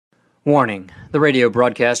Warning. The radio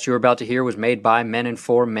broadcast you are about to hear was made by men and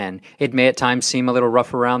for men. It may at times seem a little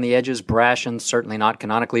rough around the edges, brash, and certainly not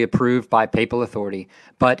canonically approved by papal authority.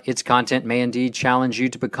 But its content may indeed challenge you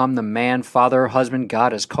to become the man, father, or husband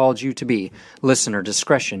God has called you to be. Listener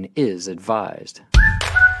discretion is advised.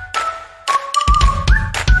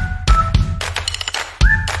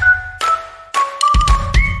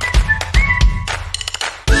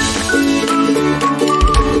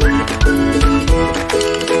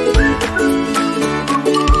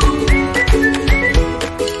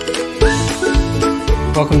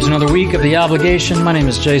 Welcome to another week of The Obligation. My name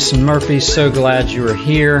is Jason Murphy. So glad you are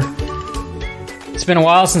here. It's been a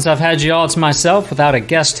while since I've had you all to myself without a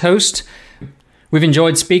guest host. We've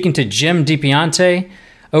enjoyed speaking to Jim DiPiante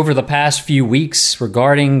over the past few weeks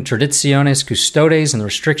regarding Traditiones Custodes and the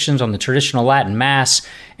restrictions on the traditional Latin Mass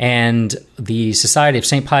and the Society of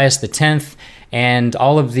St. Pius X and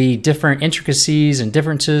all of the different intricacies and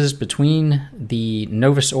differences between the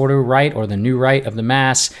Novus Ordo rite or the new rite of the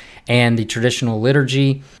Mass and the traditional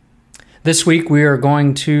liturgy. This week we are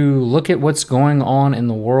going to look at what's going on in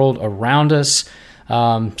the world around us.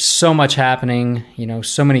 So much happening,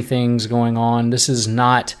 so many things going on. This is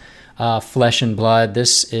not flesh and blood.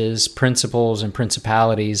 This is principles and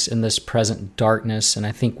principalities in this present darkness, and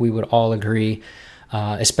I think we would all agree,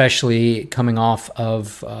 especially coming off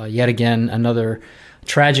of yet again another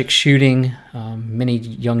tragic shooting. Many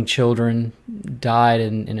young children died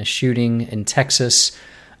in a shooting in Texas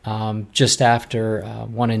just after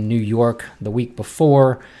one in New York the week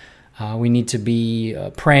before. We need to be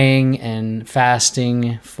praying and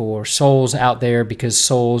fasting for souls out there because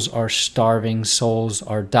souls are starving, souls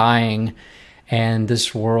are dying, and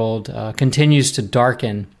this world continues to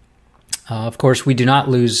darken. Of course, we do not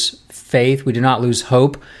lose faith. We do not lose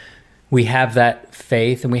hope. We have that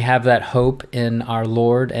faith and we have that hope in our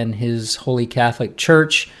Lord and His Holy Catholic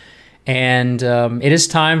Church. And it is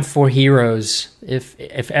time for heroes.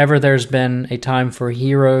 If ever there's been a time for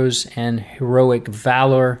heroes and heroic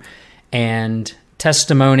valor and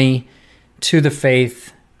testimony to the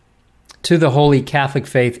faith, to the Holy Catholic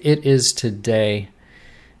faith, it is today.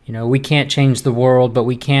 We can't change the world, but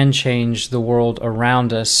we can change the world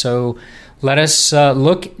around us. So let us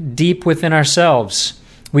look deep within ourselves.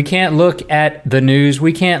 We can't look at the news.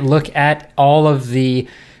 We can't look at all of the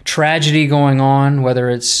tragedy going on, whether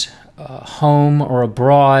it's home or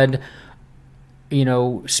abroad.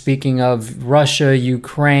 Speaking of Russia,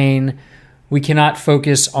 Ukraine, we cannot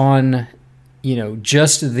focus on,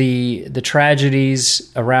 just the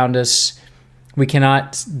tragedies around us. We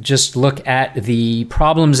cannot just look at the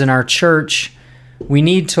problems in our church. We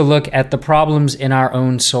need to look at the problems in our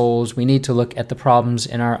own souls. We need to look at the problems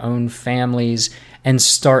in our own families and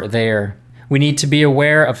start there. We need to be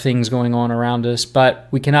aware of things going on around us, but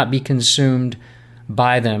we cannot be consumed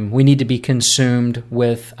by them. We need to be consumed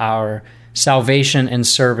with our salvation and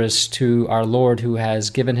service to our Lord, who has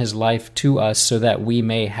given His life to us so that we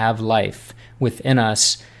may have life within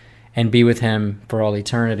us and be with Him for all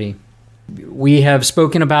eternity. We have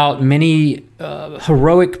spoken about many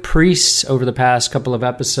heroic priests over the past couple of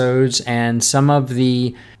episodes and some of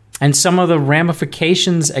the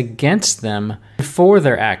ramifications against them for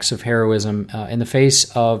their acts of heroism in the face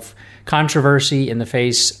of controversy, in the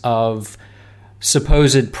face of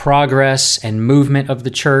supposed progress and movement of the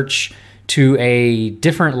church to a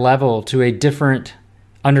different level, to a different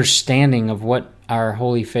understanding of what our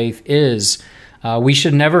holy faith is. We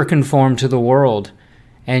should never conform to the world.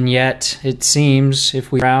 And yet, it seems,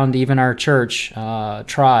 if we around even our church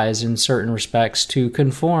tries in certain respects to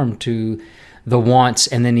conform to the wants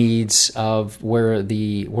and the needs of where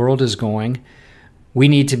the world is going, we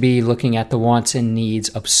need to be looking at the wants and needs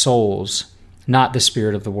of souls, not the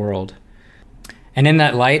spirit of the world. And in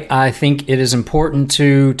that light, I think it is important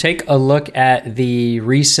to take a look at the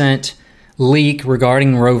recent leak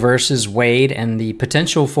regarding Roe versus Wade and the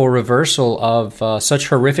potential for reversal of such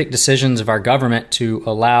horrific decisions of our government to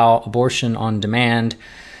allow abortion on demand.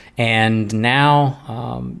 And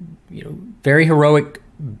now, very heroic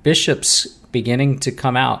bishops beginning to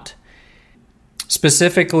come out.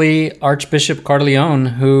 Specifically, Archbishop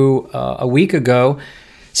Cardileone, who a week ago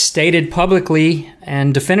stated publicly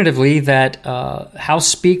and definitively that House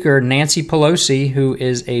Speaker Nancy Peloci, who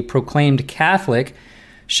is a proclaimed Catholic,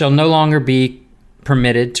 shall no longer be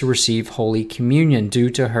permitted to receive Holy Communion due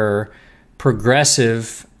to her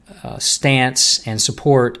progressive stance and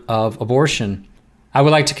support of abortion. I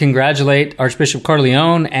would like to congratulate Archbishop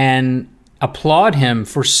Cardileone and applaud him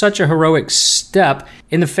for such a heroic step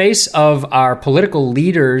in the face of our political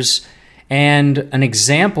leaders and an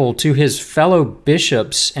example to his fellow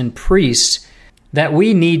bishops and priests that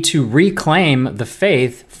we need to reclaim the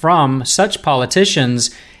faith from such politicians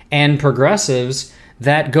and progressives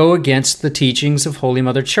that go against the teachings of Holy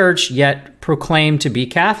Mother Church, yet proclaim to be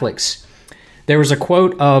Catholics. There was a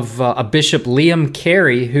quote of a Bishop Liam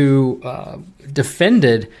Carey who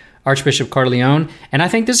defended Archbishop Cardileone, and I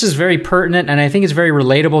think this is very pertinent, and I think it's very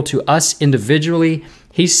relatable to us individually.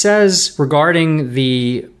 He says regarding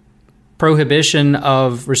the prohibition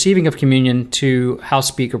of receiving of communion to House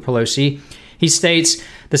Speaker Pelosi, he states,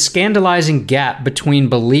 "The scandalizing gap between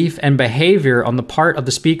belief and behavior on the part of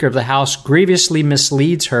the Speaker of the House grievously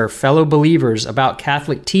misleads her fellow believers about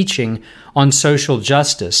Catholic teaching on social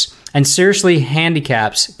justice and seriously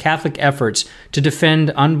handicaps Catholic efforts to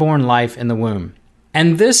defend unborn life in the womb."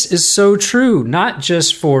 And this is so true, not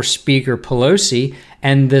just for Speaker Pelosi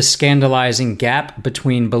and this scandalizing gap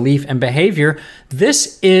between belief and behavior.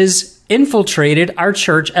 This is infiltrated our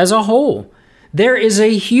church as a whole. There is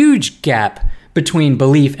a huge gap between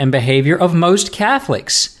belief and behavior of most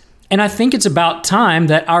Catholics. And I think it's about time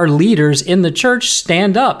that our leaders in the church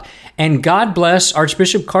stand up. And God bless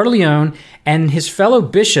Archbishop Cardileone and his fellow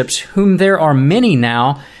bishops, whom there are many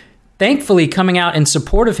now, thankfully coming out in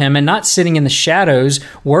support of him and not sitting in the shadows,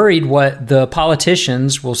 worried what the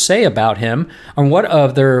politicians will say about him or what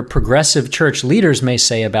other progressive church leaders may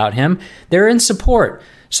say about him. They're in support.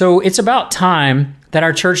 So it's about time that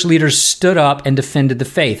our church leaders stood up and defended the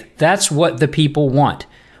faith. That's what the people want.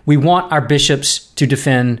 We want our bishops to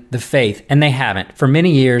defend the faith, and they haven't. For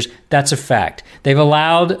many years, that's a fact. They've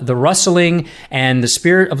allowed the rustling and the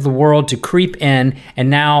spirit of the world to creep in and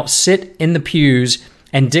now sit in the pews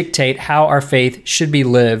and dictate how our faith should be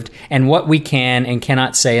lived and what we can and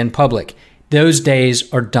cannot say in public. Those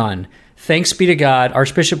days are done. Thanks be to God,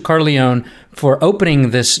 Archbishop Cardileone, for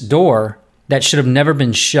opening this door that should have never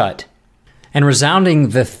been shut. And resounding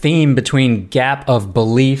the theme between gap of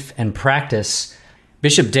belief and practice,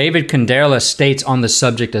 Bishop David Kunderla states on the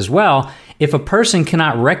subject as well, if a person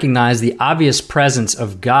cannot recognize the obvious presence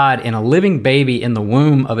of God in a living baby in the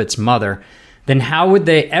womb of its mother, then how would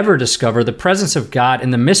they ever discover the presence of God in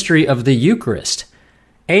the mystery of the Eucharist?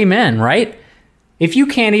 Amen, right? If you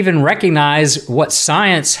can't even recognize what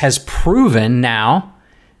science has proven now,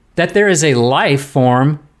 that there is a life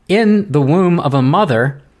form in the womb of a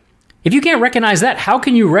mother, if you can't recognize that, how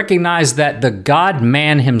can you recognize that the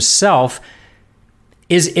God-man himself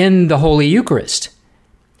is in the Holy Eucharist?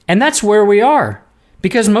 And that's where we are,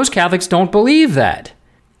 because most Catholics don't believe that.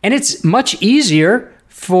 And it's much easier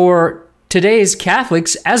for today's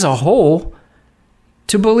Catholics as a whole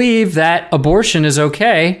to believe that abortion is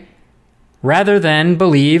okay rather than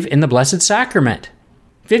believe in the Blessed Sacrament.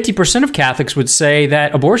 50% of Catholics would say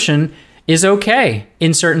that abortion is okay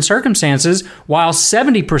in certain circumstances, while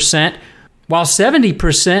 70%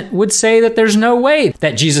 would say that there's no way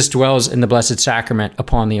that Jesus dwells in the Blessed Sacrament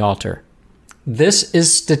upon the altar. This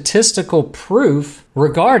is statistical proof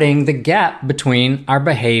regarding the gap between our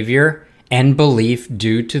behavior and belief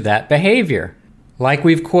due to that behavior. Like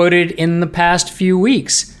we've quoted in the past few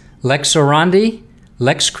weeks, lex orandi,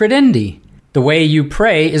 lex credendi. The way you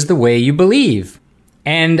pray is the way you believe.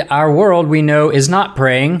 And our world, we know, is not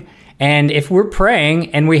praying. And if we're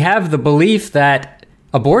praying and we have the belief that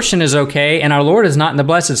abortion is okay and our Lord is not in the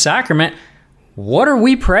Blessed Sacrament, what are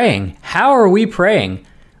we praying? How are we praying?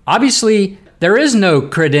 Obviously, there is no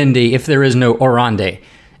credendi if there is no orandi.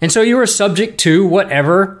 And so you are subject to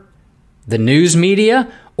whatever the news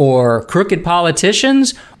media or crooked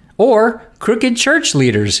politicians or crooked church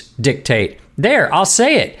leaders dictate. There, I'll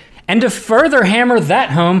say it. And to further hammer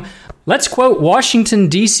that home, let's quote Washington,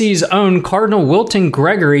 D.C.'s own Cardinal Wilton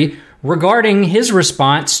Gregory regarding his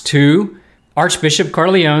response to Archbishop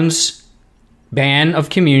Cardileone's ban of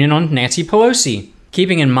communion on Nancy Pelosi.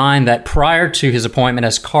 Keeping in mind that prior to his appointment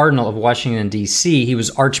as Cardinal of Washington, D.C., he was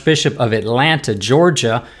Archbishop of Atlanta,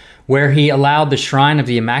 Georgia, where he allowed the Shrine of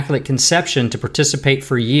the Immaculate Conception to participate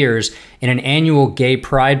for years in an annual gay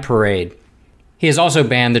pride parade. He has also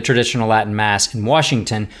banned the traditional Latin Mass in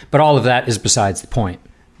Washington, but all of that is besides the point.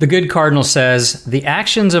 The good cardinal says, the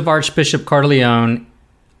actions of Archbishop Cardileone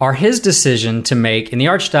are his decision to make in the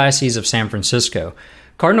Archdiocese of San Francisco.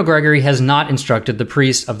 Cardinal Gregory has not instructed the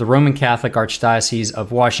priest of the Roman Catholic Archdiocese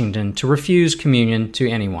of Washington to refuse communion to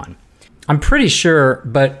anyone. I'm pretty sure,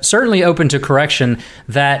 but certainly open to correction,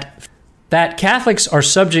 that Catholics are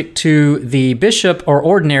subject to the bishop or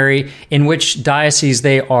ordinary in which diocese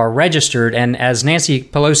they are registered, and as Nancy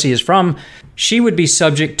Pelosi is from, she would be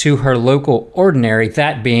subject to her local ordinary,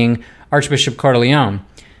 that being Archbishop Cardileone.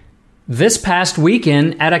 This past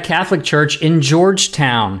weekend at a Catholic church in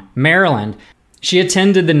Georgetown, Maryland, she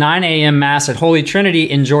attended the 9 a.m. Mass at Holy Trinity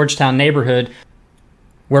in Georgetown neighborhood,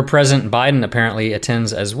 where President Biden apparently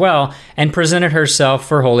attends as well, and presented herself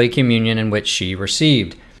for Holy Communion, in which she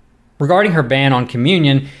received. Regarding her ban on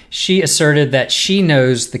communion, she asserted that she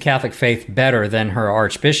knows the Catholic faith better than her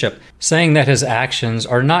Archbishop, saying that his actions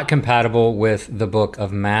are not compatible with the book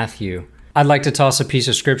of Matthew. I'd like to toss a piece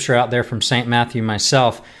of scripture out there from St. Matthew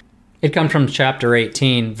myself. It comes from chapter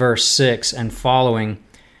 18, verse 6 and following.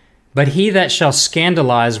 "But he that shall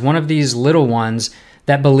scandalize one of these little ones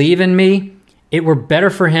that believe in me, it were better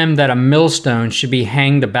for him that a millstone should be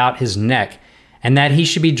hanged about his neck, and that he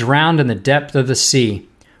should be drowned in the depth of the sea.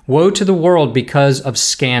 Woe to the world because of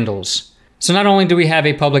scandals." So not only do we have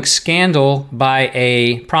a public scandal by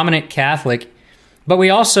a prominent Catholic, but we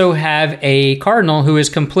also have a cardinal who is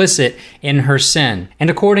complicit in her sin. And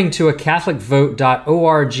according to a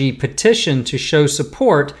CatholicVote.org petition to show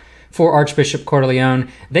support for Archbishop Cardileone,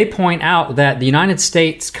 they point out that the United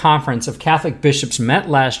States Conference of Catholic Bishops met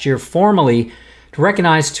last year formally to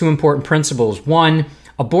recognize two important principles. One,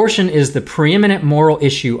 abortion is the preeminent moral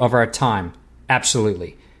issue of our time.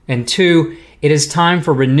 Absolutely. And two, it is time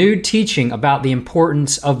for renewed teaching about the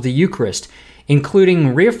importance of the Eucharist,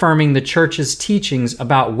 including reaffirming the Church's teachings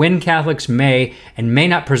about when Catholics may and may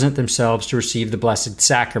not present themselves to receive the Blessed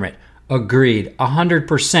Sacrament. Agreed,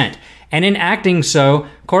 100%. And in acting so,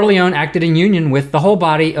 Cardileone acted in union with the whole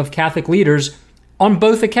body of Catholic leaders on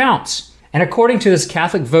both accounts. And according to this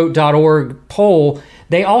CatholicVote.org poll,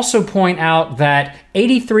 they also point out that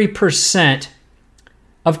 83%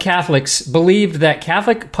 of Catholics believed that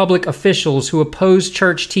Catholic public officials who oppose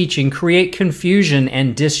church teaching create confusion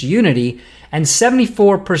and disunity, and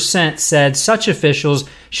 74% said such officials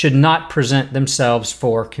should not present themselves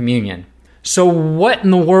for communion. So what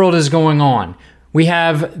in the world is going on? We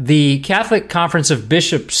have the Catholic Conference of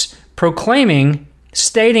Bishops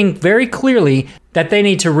stating very clearly that they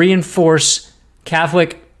need to reinforce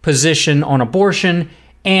Catholic position on abortion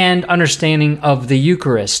and understanding of the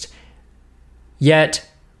Eucharist. Yet,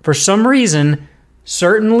 for some reason,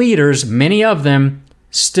 certain leaders, many of them,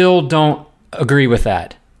 still don't agree with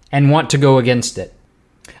that and want to go against it.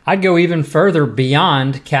 I'd go even further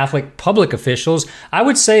beyond Catholic public officials. I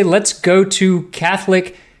would say let's go to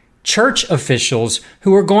Catholic church officials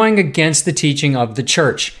who are going against the teaching of the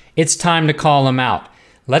church. It's time to call them out.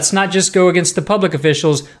 Let's not just go against the public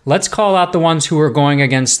officials. Let's call out the ones who are going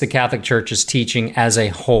against the Catholic Church's teaching as a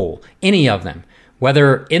whole. Any of them,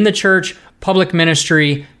 whether in the church, public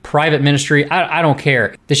ministry, private ministry, I don't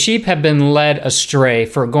care. The sheep have been led astray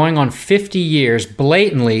for going on 50 years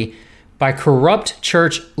blatantly by corrupt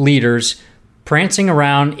church leaders prancing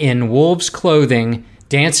around in wolves' clothing,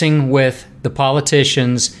 dancing with the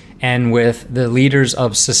politicians and with the leaders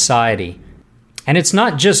of society. And it's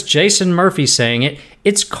not just Jason Murphy saying it,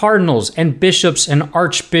 it's cardinals and bishops and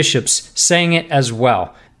archbishops saying it as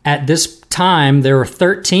well. At this time, there are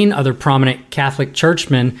 13 other prominent Catholic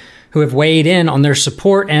churchmen who have weighed in on their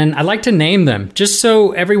support, and I'd like to name them just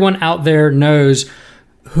so everyone out there knows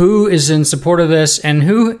who is in support of this and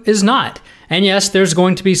who is not. And yes, there's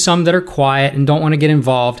going to be some that are quiet and don't want to get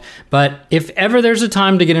involved, but if ever there's a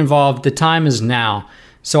time to get involved, the time is now.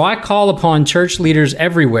 So I call upon church leaders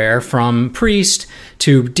everywhere, from priests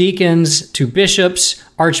to deacons to bishops,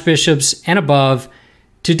 archbishops, and above,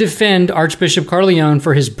 to defend Archbishop Cardileone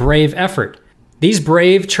for his brave effort. These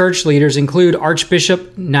brave church leaders include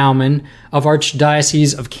Archbishop Naumann of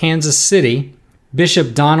Archdiocese of Kansas City,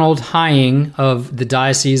 Bishop Donald Hying of the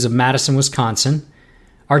Diocese of Madison, Wisconsin,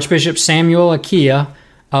 Archbishop Samuel Akia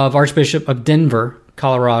of Archbishop of Denver,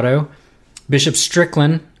 Colorado, Bishop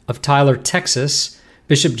Strickland of Tyler, Texas,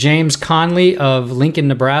 Bishop James Conley of Lincoln,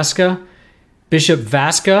 Nebraska, Bishop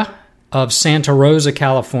Vasca of Santa Rosa,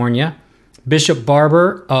 California, Bishop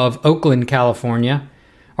Barber of Oakland, California,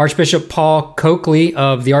 Archbishop Paul Coakley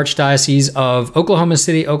of the Archdiocese of Oklahoma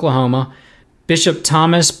City, Oklahoma, Bishop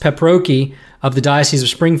Thomas Peproki of the Diocese of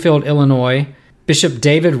Springfield, Illinois, Bishop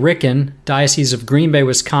David Ricken, Diocese of Green Bay,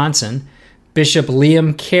 Wisconsin, Bishop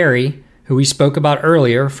Liam Carey, who we spoke about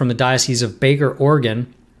earlier, from the Diocese of Baker,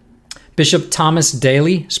 Oregon, Bishop Thomas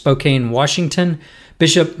Daly, Spokane, Washington,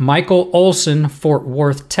 Bishop Michael Olson, Fort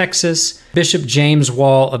Worth, Texas, Bishop James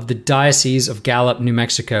Wall of the Diocese of Gallup, New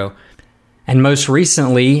Mexico, and most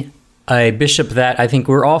recently, a bishop that I think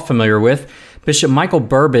we're all familiar with, Bishop Michael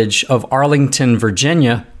Burbidge of Arlington,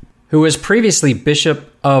 Virginia, who was previously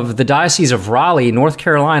Bishop of the Diocese of Raleigh, North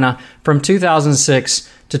Carolina, from 2006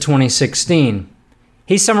 to 2016.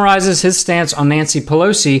 He summarizes his stance on Nancy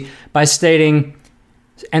Pelosi by stating,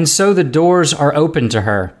 "And so the doors are open to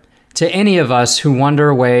her, to any of us who wander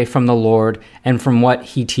away from the Lord and from what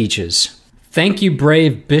he teaches." Thank you,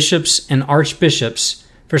 brave bishops and archbishops,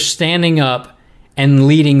 for standing up and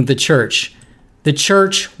leading the church. The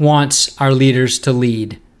church wants our leaders to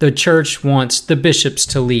lead. The church wants the bishops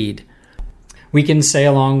to lead. We can say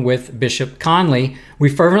along with Bishop Conley, we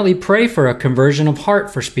fervently pray for a conversion of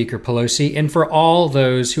heart for Speaker Pelosi and for all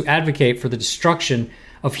those who advocate for the destruction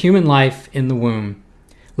of human life in the womb.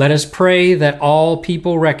 Let us pray that all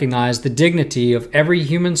people recognize the dignity of every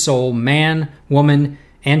human soul, man, woman,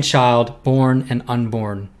 and child, born and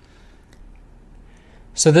unborn.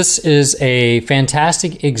 So this is a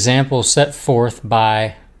fantastic example set forth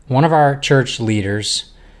by one of our church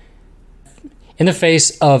leaders in the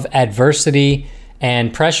face of adversity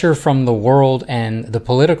and pressure from the world and the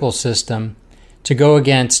political system to go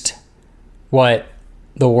against what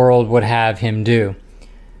the world would have him do.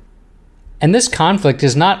 And this conflict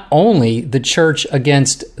is not only the church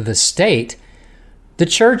against the state, the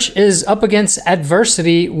church is up against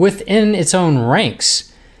adversity within its own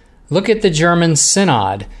ranks. Look at the German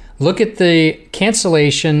Synod. Look at the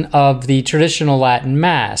cancellation of the traditional Latin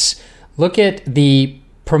Mass. Look at the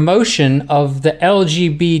promotion of the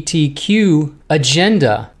LGBTQ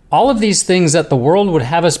agenda. All of these things that the world would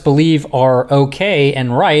have us believe are okay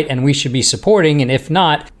and right and we should be supporting, and if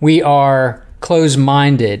not, we are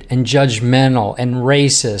closed-minded and judgmental and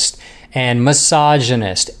racist and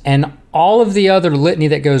misogynist and all of the other litany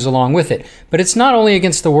that goes along with it. But it's not only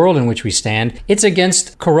against the world in which we stand, it's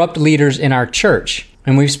against corrupt leaders in our church.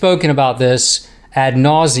 And we've spoken about this ad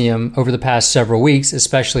nauseum over the past several weeks,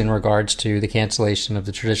 especially in regards to the cancellation of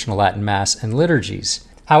the traditional Latin Mass and liturgies.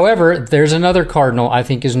 However, there's another cardinal I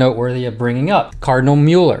think is noteworthy of bringing up, Cardinal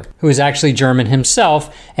Mueller, who is actually German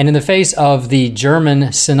himself, and in the face of the German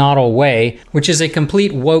synodal way, which is a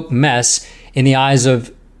complete woke mess in the eyes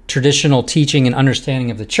of traditional teaching and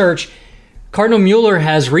understanding of the church, Cardinal Mueller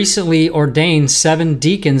has recently ordained 7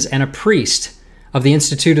 deacons and a priest of the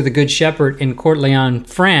Institute of the Good Shepherd in Cardileone,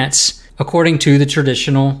 France, according to the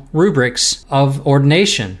traditional rubrics of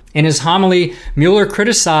ordination. In his homily, Mueller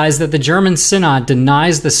criticized that the German Synod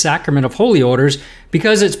denies the sacrament of holy orders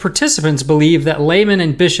because its participants believe that laymen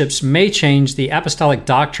and bishops may change the apostolic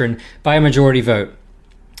doctrine by a majority vote.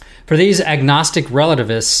 For these agnostic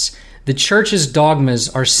relativists, the church's dogmas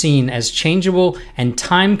are seen as changeable and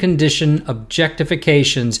time-conditioned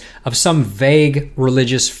objectifications of some vague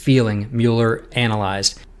religious feeling, Mueller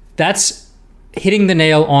analyzed. That's hitting the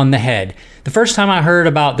nail on the head. The first time I heard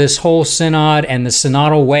about this whole synod and the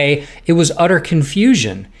synodal way, it was utter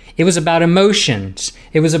confusion. It was about emotions.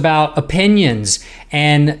 It was about opinions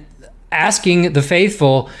and asking the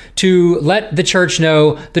faithful to let the church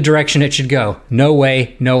know the direction it should go. No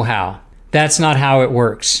way, no how. That's not how it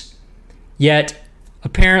works. Yet,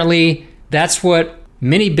 apparently, that's what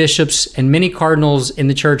many bishops and many cardinals in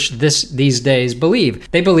the church these days believe.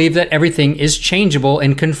 They believe that everything is changeable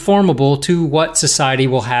and conformable to what society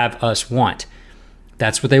will have us want.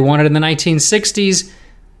 That's what they wanted in the 1960s,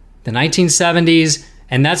 the 1970s,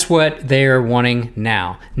 and that's what they're wanting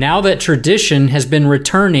now. Now that tradition has been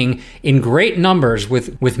returning in great numbers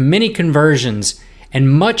with many conversions and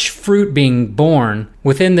much fruit being born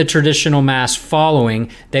within the traditional Mass following,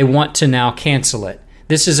 they want to now cancel it.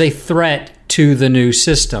 This is a threat to the new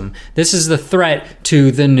system. This is the threat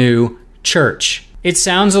to the new church. It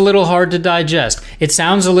sounds a little hard to digest. It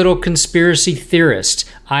sounds a little conspiracy theorist.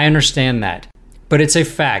 I understand that. But it's a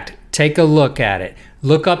fact. Take a look at it.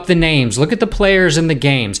 Look up the names. Look at the players in the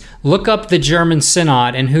games. Look up the German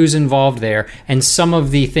Synod and who's involved there and some of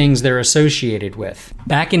the things they're associated with.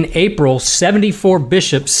 Back in April, 74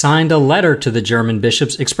 bishops signed a letter to the German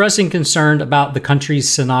bishops expressing concern about the country's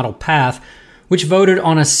synodal path, which voted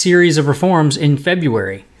on a series of reforms in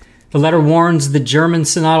February. The letter warns the German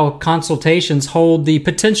synodal consultations hold the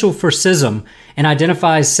potential for schism and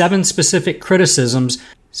identifies 7 specific criticisms,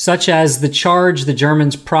 such as the charge the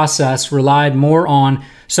Germans' process relied more on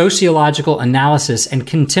sociological analysis and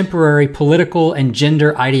contemporary political and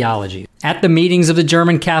gender ideology. At the meetings of the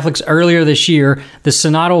German Catholics earlier this year, the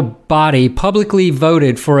synodal body publicly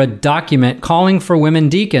voted for a document calling for women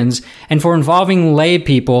deacons and for involving lay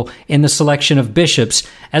people in the selection of bishops,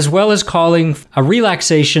 as well as calling a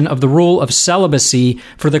relaxation of the rule of celibacy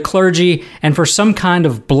for the clergy and for some kind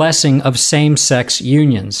of blessing of same-sex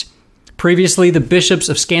unions. Previously, the bishops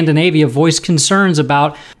of Scandinavia voiced concerns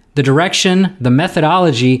about the direction, the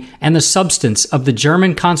methodology, and the substance of the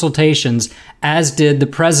German consultations, as did the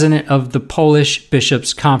president of the Polish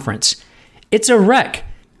Bishops' Conference. It's a wreck.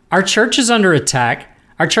 Our church is under attack.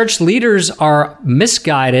 Our church leaders are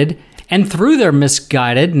misguided, and through their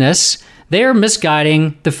misguidedness, they are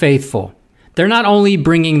misguiding the faithful. They're not only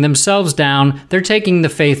bringing themselves down, they're taking the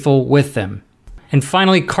faithful with them. And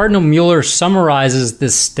finally, Cardinal Mueller summarizes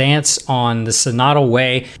this stance on the synodal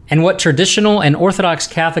way and what traditional and Orthodox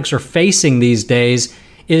Catholics are facing these days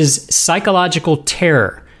is psychological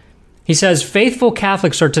terror. He says, faithful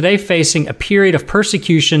Catholics are today facing a period of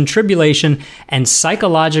persecution, tribulation, and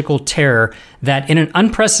psychological terror that in an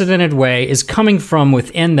unprecedented way is coming from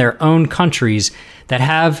within their own countries that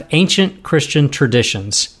have ancient Christian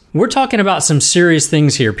traditions. We're talking about some serious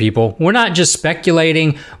things here, people. We're not just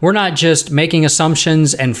speculating. We're not just making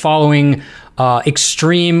assumptions and following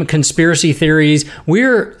extreme conspiracy theories.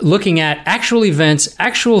 We're looking at actual events,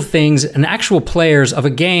 actual things, and actual players of a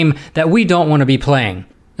game that we don't want to be playing,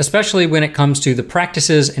 especially when it comes to the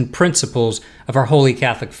practices and principles of our Holy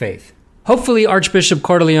Catholic faith. Hopefully, Archbishop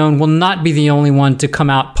Cardileone will not be the only one to come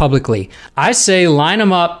out publicly. I say line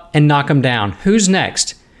them up and knock them down. Who's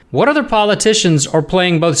next? What other politicians are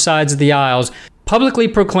playing both sides of the aisles, publicly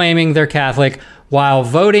proclaiming they're Catholic while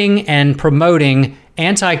voting and promoting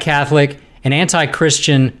anti-Catholic and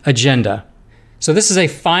anti-Christian agenda? So this is a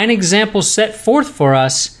fine example set forth for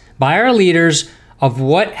us by our leaders of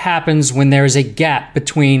what happens when there is a gap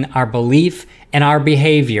between our belief and our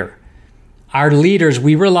behavior. Our leaders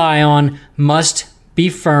we rely on must be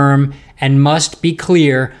firm and must be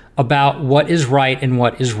clear about what is right and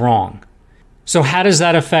what is wrong. So how does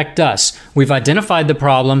that affect us? We've identified the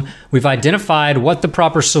problem. We've identified what the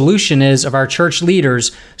proper solution is of our church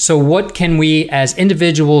leaders. So what can we as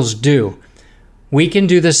individuals do? We can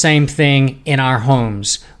do the same thing in our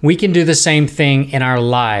homes. We can do the same thing in our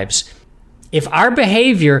lives. If our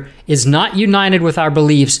behavior is not united with our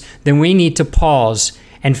beliefs, then we need to pause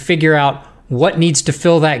and figure out what needs to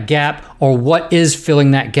fill that gap or what is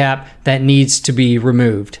filling that gap that needs to be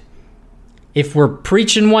removed. If we're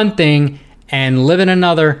preaching one thing and living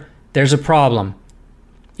another, there's a problem.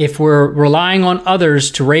 If we're relying on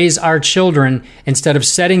others to raise our children instead of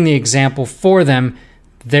setting the example for them,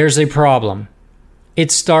 there's a problem.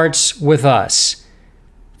 It starts with us.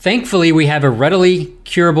 Thankfully, we have a readily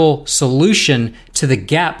curable solution to the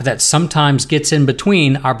gap that sometimes gets in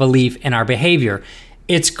between our belief and our behavior.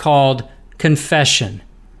 It's called confession.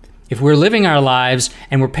 If we're living our lives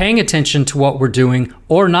and we're paying attention to what we're doing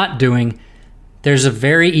or not doing, there's a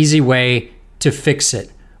very easy way to fix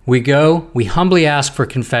it. We humbly ask for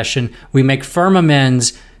confession, we make firm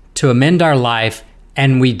amends to amend our life,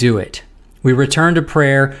 and we do it. We return to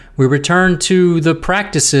prayer, we return to the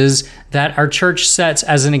practices that our church sets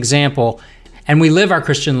as an example, and we live our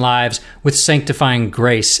Christian lives with sanctifying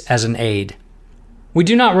grace as an aid. We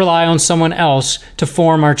do not rely on someone else to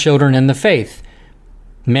form our children in the faith.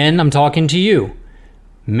 Men, I'm talking to you.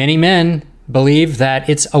 Many men believe that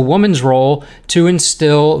it's a woman's role to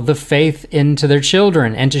instill the faith into their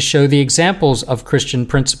children and to show the examples of Christian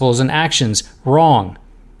principles and actions. Wrong.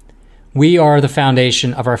 We are the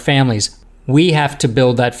foundation of our families. We have to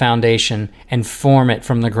build that foundation and form it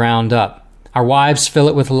from the ground up. Our wives fill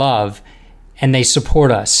it with love and they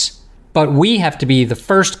support us. But we have to be the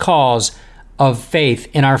first cause of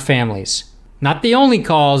faith in our families. Not the only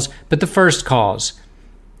cause, but the first cause.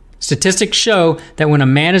 Statistics show that when a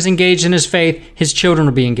man is engaged in his faith, his children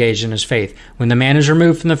will be engaged in his faith. When the man is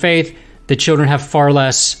removed from the faith, the children have far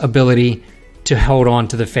less ability to hold on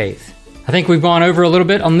to the faith. I think we've gone over a little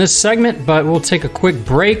bit on this segment, but we'll take a quick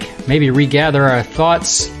break, maybe regather our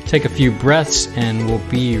thoughts, take a few breaths, and we'll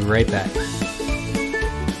be right back.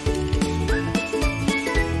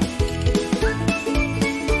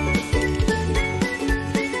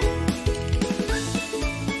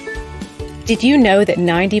 Did you know that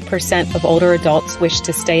 90% of older adults wish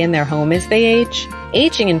to stay in their home as they age?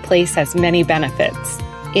 Aging in place has many benefits.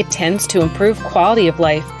 It tends to improve quality of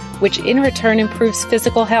life, which in return improves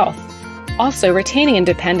physical health. Also, retaining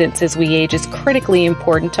independence as we age is critically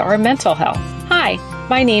important to our mental health. Hi,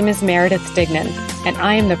 my name is Meredith Stignan, and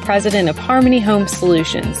I am the president of Harmony Home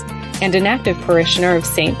Solutions and an active parishioner of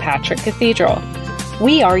St. Patrick Cathedral.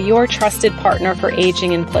 We are your trusted partner for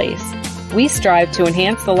aging in place. We strive to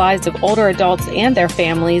enhance the lives of older adults and their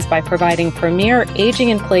families by providing premier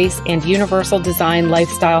aging-in-place and universal design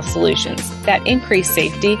lifestyle solutions that increase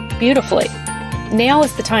safety beautifully. Now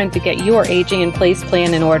is the time to get your aging-in-place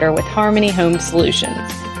plan in order with Harmony Home Solutions.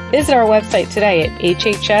 Visit our website today at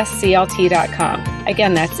hhsclt.com.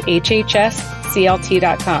 Again, that's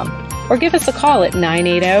hhsclt.com. Or give us a call at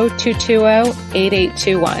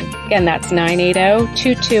 980-220-8821. Again, that's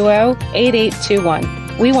 980-220-8821.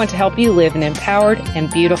 We want to help you live an empowered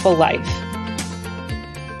and beautiful life.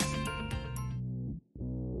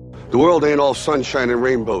 The world ain't all sunshine and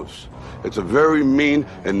rainbows. It's a very mean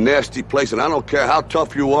and nasty place, and I don't care how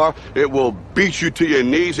tough you are, it will beat you to your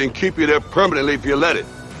knees and keep you there permanently if you let it.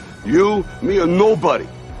 You, me, or nobody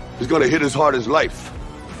is going to hit as hard as life.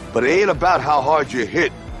 But it ain't about how hard you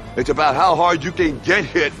hit. It's about how hard you can get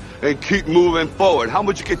hit and keep moving forward. How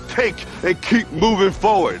much you can take and keep moving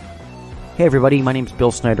forward. Hey everybody, my name's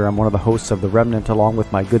Bill Snyder. I'm one of the hosts of The Remnant, along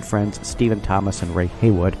with my good friends Stephen Thomas and Ray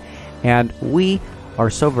Haywood. And we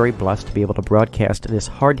are so very blessed to be able to broadcast this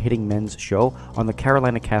hard-hitting men's show on the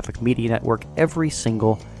Carolina Catholic Media Network every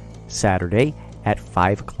single Saturday at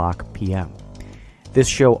 5 o'clock p.m. This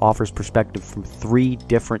show offers perspective from 3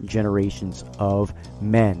 different generations of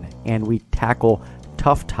men, and we tackle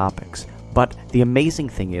tough topics. But the amazing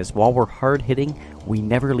thing is, while we're hard-hitting, we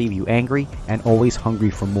never leave you angry and always hungry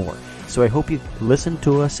for more. So I hope you listen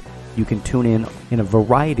to us. You can tune in a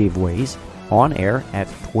variety of ways on air at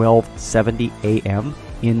 1270 a.m.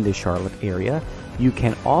 in the Charlotte area. You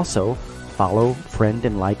can also follow, friend,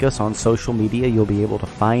 and like us on social media. You'll be able to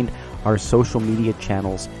find our social media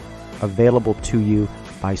channels available to you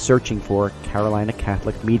by searching for Carolina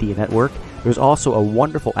Catholic Media Network. There's also a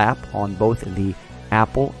wonderful app on both the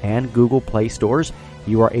Apple and Google Play stores.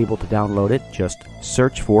 You are able to download it. Just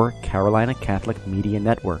search for Carolina Catholic Media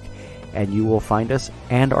Network, and you will find us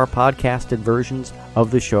and our podcasted versions of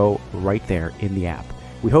the show right there in the app.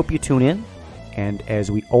 We hope you tune in, and as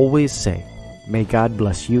we always say, may God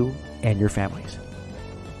bless you and your families.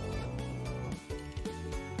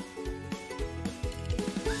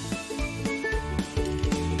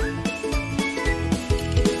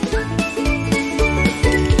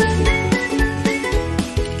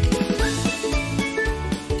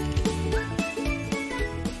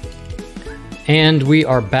 And we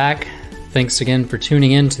are back. Thanks again for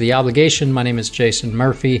tuning in to The Obligation. My name is Jason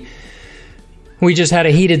Murphy. We just had a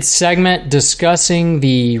heated segment discussing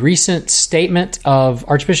the recent statement of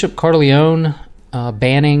Archbishop Cardileone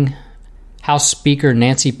banning House Speaker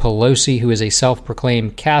Nancy Pelosi, who is a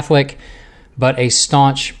self-proclaimed Catholic, but a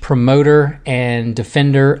staunch promoter and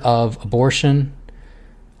defender of abortion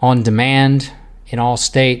on demand in all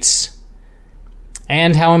states,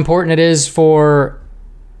 and how important it is for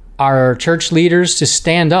our church leaders to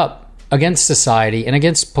stand up against society and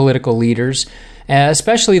against political leaders,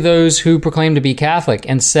 especially those who proclaim to be Catholic,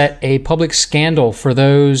 and set a public scandal for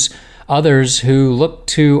those others who look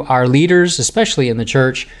to our leaders, especially in the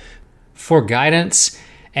church, for guidance,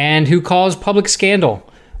 and who cause public scandal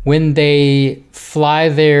when they fly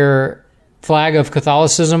their flag of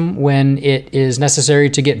Catholicism when it is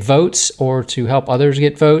necessary to get votes or to help others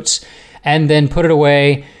get votes, and then put it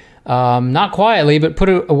away, not quietly, but put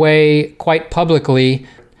it away quite publicly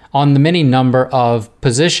on the many number of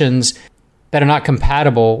positions that are not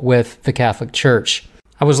compatible with the Catholic Church.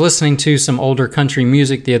 I was listening to some older country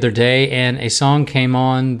music the other day, and a song came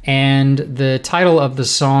on, and the title of the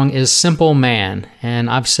song is Simple Man. And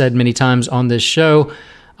I've said many times on this show,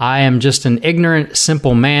 I am just an ignorant,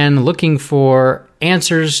 simple man looking for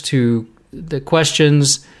answers to the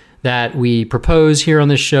questions that we propose here on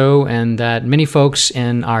this show, and that many folks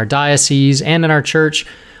in our diocese and in our church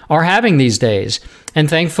are having these days. And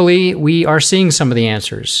thankfully, we are seeing some of the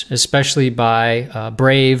answers, especially by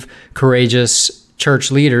brave, courageous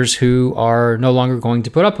church leaders who are no longer going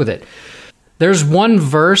to put up with it. There's one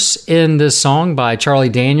verse in this song by Charlie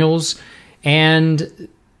Daniels, and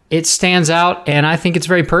it stands out, and I think it's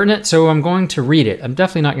very pertinent, so I'm going to read it. I'm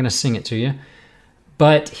definitely not going to sing it to you.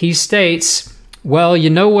 But he states, "Well, you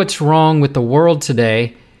know what's wrong with the world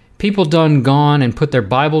today? People done gone and put their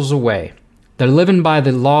Bibles away. They're living by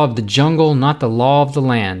the law of the jungle, not the law of the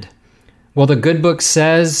land. Well, the good book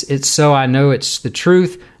says it's so I know it's the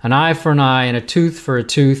truth, an eye for an eye and a tooth for a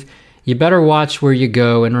tooth. You better watch where you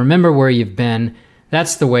go and remember where you've been.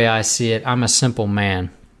 That's the way I see it. I'm a simple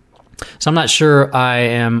man." So I'm not sure I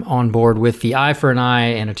am on board with the eye for an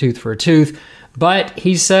eye and a tooth for a tooth, but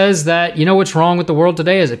he says that, you know what's wrong with the world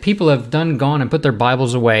today is that people have done gone and put their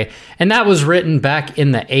Bibles away. And that was written back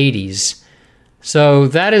in the 80s. So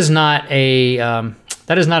that is not a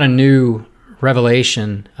new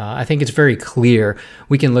revelation. I think it's very clear.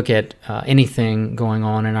 We can look at anything going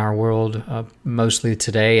on in our world mostly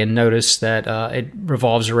today and notice that it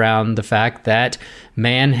revolves around the fact that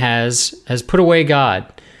man has put away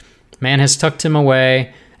God. Man has tucked him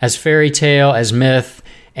away as fairy tale, as myth,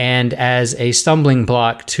 and as a stumbling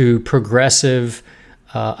block to progressive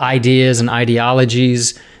ideas and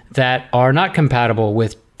ideologies that are not compatible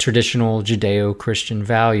with traditional Judeo-Christian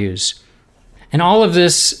values. And all of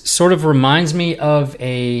this sort of reminds me of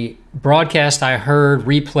a broadcast I heard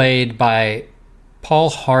replayed by Paul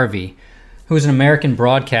Harvey, who is an American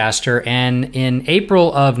broadcaster, and in April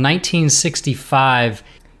of 1965,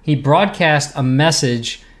 he broadcast a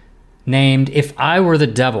message named "If I Were the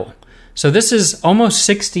Devil." So this is almost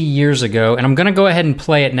 60 years ago, and I'm going to go ahead and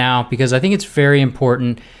play it now because I think it's very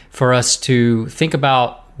important for us to think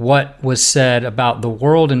about what was said about the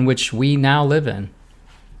world in which we now live in.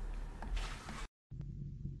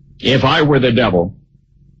 If I were the devil,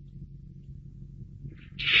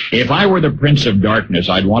 if I were the prince of darkness,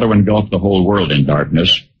 I'd want to engulf the whole world in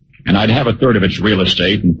darkness, and I'd have a third of its real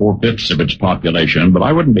estate and 4/5 of its population, but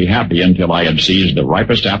I wouldn't be happy until I had seized the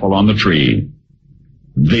ripest apple on the tree,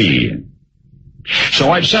 thee.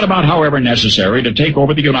 So I'd set about, however necessary, to take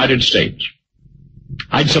over the United States.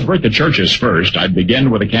 I'd subvert the churches first. I'd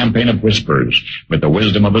begin with a campaign of whispers. With the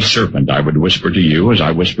wisdom of a serpent, I would whisper to you as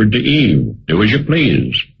I whispered to Eve, do as you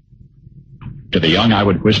please. To the young, I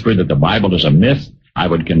would whisper that the Bible is a myth. I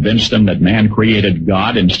would convince them that man created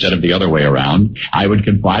God instead of the other way around. I would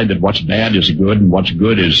confide that what's bad is good and what's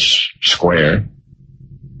good is square.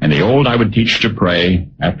 And the old I would teach to pray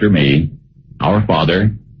after me, Our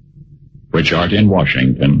Father, which art in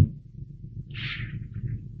Washington.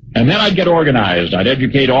 And then I'd get organized. I'd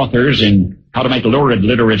educate authors in how to make lurid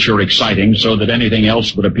literature exciting so that anything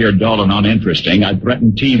else would appear dull and uninteresting. I'd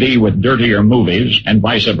threaten TV with dirtier movies and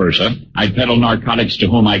vice versa. I'd peddle narcotics to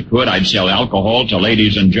whom I could. I'd sell alcohol to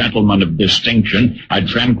ladies and gentlemen of distinction. I'd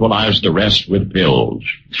tranquilize the rest with pills.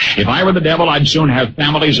 If I were the devil, I'd soon have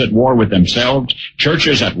families at war with themselves,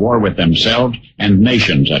 churches at war with themselves, and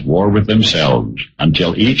nations at war with themselves,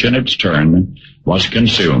 until each in its turn was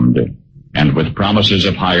consumed. And with promises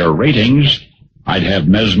of higher ratings, I'd have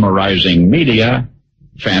mesmerizing media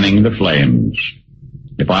fanning the flames.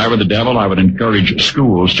 If I were the devil, I would encourage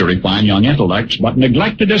schools to refine young intellects, but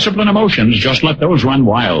neglect to discipline emotions. Just let those run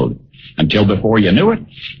wild. Until before you knew it,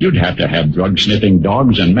 you'd have to have drug-sniffing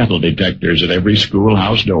dogs and metal detectors at every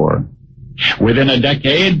schoolhouse door. Within a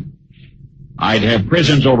decade, I'd have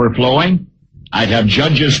prisons overflowing. I'd have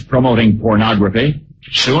judges promoting pornography.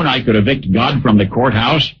 Soon I could evict God from the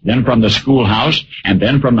courthouse, then from the schoolhouse, and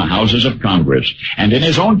then from the houses of Congress. And in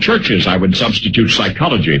his own churches I would substitute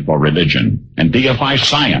psychology for religion and deify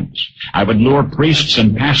science. I would lure priests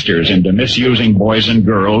and pastors into misusing boys and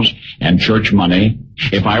girls and church money.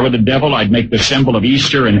 If I were the devil, I'd make the symbol of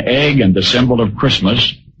Easter an egg and the symbol of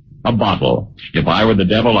Christmas a bottle. If I were the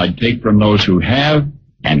devil, I'd take from those who have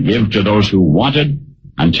and give to those who wanted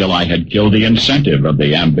until I had killed the incentive of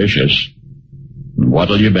the ambitious.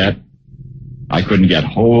 What'll you bet? I couldn't get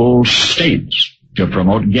whole states to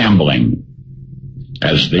promote gambling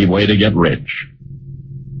as the way to get rich.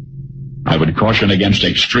 I would caution against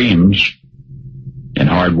extremes in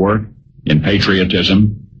hard work, in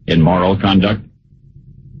patriotism, in moral conduct.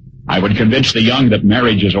 I would convince the young that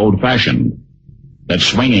marriage is old-fashioned, that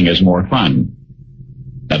swinging is more fun,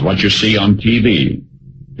 that what you see on TV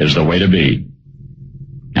is the way to be.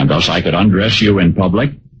 And thus I could undress you in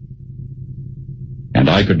public, and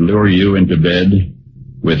I could lure you into bed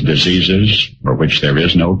with diseases for which there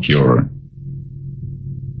is no cure.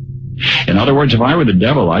 In other words, if I were the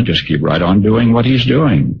devil, I'd just keep right on doing what he's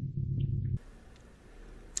doing.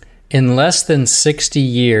 In less than 60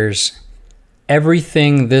 years,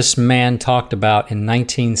 everything this man talked about in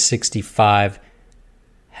 1965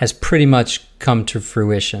 has pretty much come to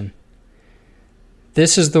fruition.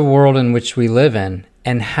 This is the world in which we live in,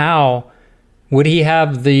 and how would he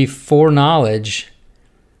have the foreknowledge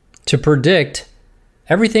to predict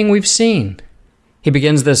everything we've seen? He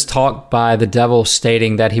begins this talk by the devil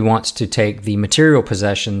stating that he wants to take the material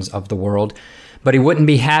possessions of the world, but he wouldn't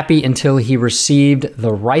be happy until he received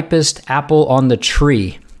the ripest apple on the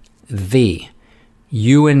tree, thee,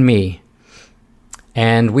 you and me.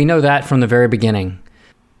 And we know that from the very beginning.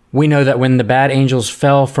 We know that when the bad angels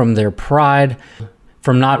fell from their pride,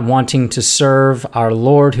 from not wanting to serve our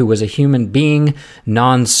Lord, who was a human being,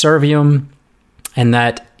 non serviam, and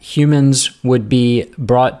that humans would be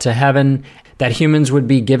brought to heaven, that humans would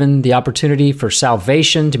be given the opportunity for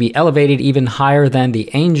salvation, to be elevated even higher than the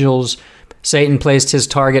angels, Satan placed his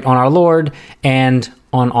target on our Lord and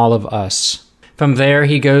on all of us. From there,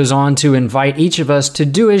 he goes on to invite each of us to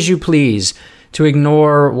do as you please, to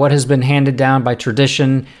ignore what has been handed down by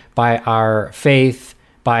tradition, by our faith,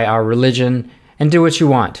 by our religion, and do what you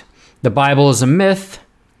want. The Bible is a myth.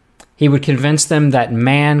 He would convince them that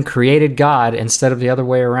man created God instead of the other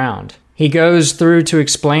way around. He goes through to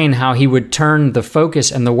explain how he would turn the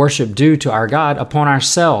focus and the worship due to our God upon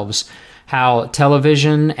ourselves, how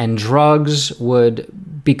television and drugs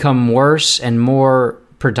would become worse and more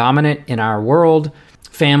predominant in our world.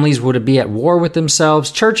 Families would be at war with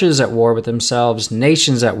themselves, churches at war with themselves,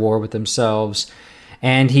 nations at war with themselves,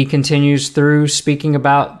 And he continues through speaking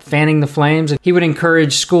about fanning the flames. He would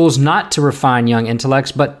encourage schools not to refine young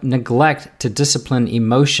intellects, but neglect to discipline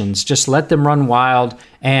emotions. Just let them run wild.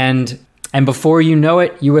 And before you know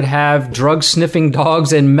it, you would have drug-sniffing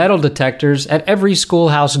dogs and metal detectors at every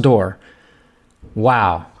schoolhouse door.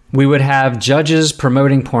 Wow. We would have judges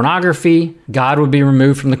promoting pornography. God would be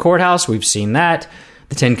removed from the courthouse. We've seen that.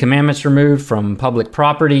 The Ten Commandments removed from public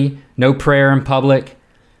property. No prayer in public.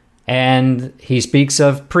 And he speaks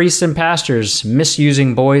of priests and pastors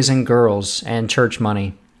misusing boys and girls and church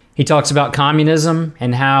money. He talks about communism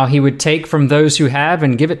and how he would take from those who have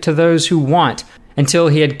and give it to those who want until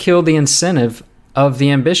he had killed the incentive of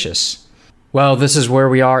the ambitious. Well, this is where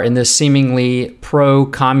we are in this seemingly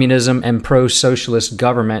pro-communism and pro-socialist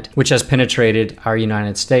government which has penetrated our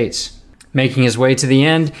United States. Making his way to the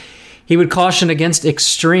end, he would caution against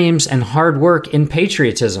extremes and hard work in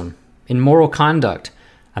patriotism, in moral conduct.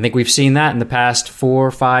 I think we've seen that in the past 4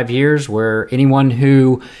 or 5 years, where anyone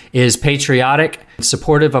who is patriotic,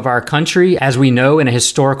 supportive of our country, as we know in a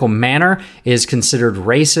historical manner, is considered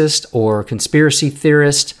racist or conspiracy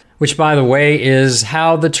theorist, which, by the way, is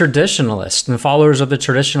how the traditionalists and followers of the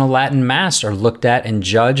traditional Latin Mass are looked at and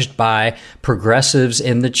judged by progressives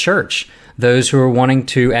in the church, those who are wanting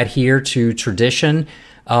to adhere to tradition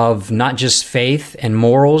of not just faith and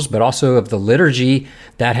morals, but also of the liturgy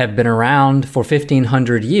that have been around for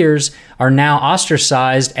 1,500 years, are now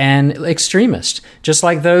ostracized and extremist. Just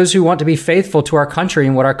like those who want to be faithful to our country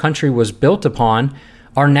and what our country was built upon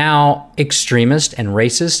are now extremist and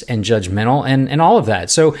racist and judgmental and all of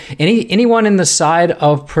that. So anyone in the side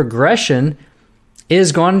of progression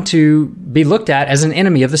is going to be looked at as an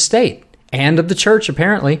enemy of the state and of the church,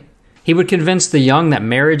 apparently. He would convince the young that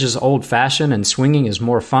marriage is old-fashioned and swinging is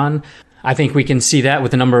more fun. I think we can see that with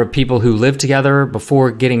the number of people who live together before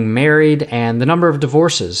getting married and the number of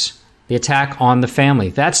divorces, the attack on the family.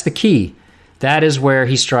 That's the key. That is where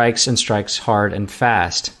he strikes and strikes hard and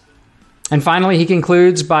fast. And finally, he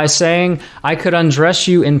concludes by saying, I could undress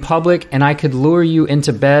you in public and I could lure you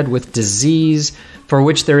into bed with disease for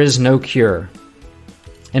which there is no cure.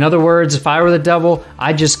 In other words, if I were the devil,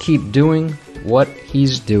 I'd just keep doing what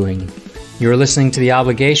he's doing. You're listening to The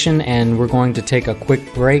Obligation, and we're going to take a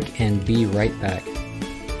quick break and be right back.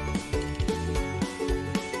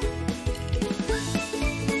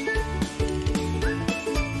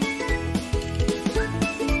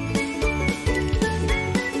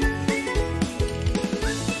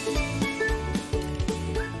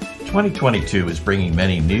 "2022 is bringing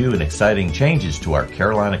many new and exciting changes to our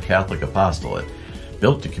Carolina Catholic Apostolate,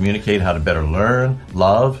 built to communicate how to better learn,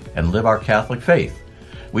 love, and live our Catholic faith.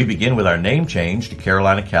 We begin with our name change to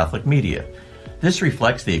Carolina Catholic Media. This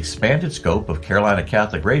reflects the expanded scope of Carolina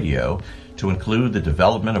Catholic Radio to include the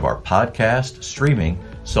development of our podcast, streaming,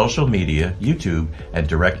 social media, YouTube, and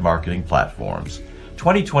direct marketing platforms.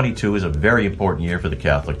 2022 is a very important year for the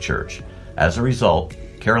Catholic Church. As a result,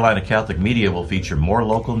 Carolina Catholic Media will feature more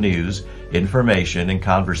local news, information, and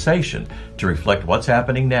conversation to reflect what's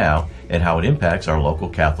happening now and how it impacts our local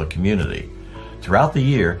Catholic community. Throughout the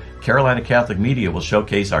year, Carolina Catholic Media will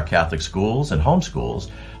showcase our Catholic schools and homeschools,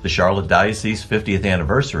 the Charlotte Diocese 50th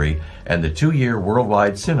anniversary, and the 2-year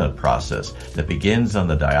worldwide synod process that begins on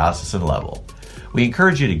the diocesan level. We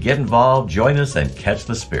encourage you to get involved, join us, and catch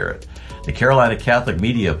the spirit. The Carolina Catholic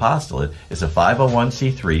Media Apostolate is a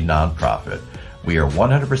 501c3 nonprofit. We are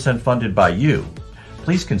 100% funded by you.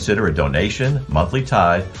 Please consider a donation, monthly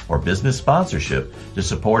tithe, or business sponsorship to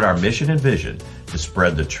support our mission and vision to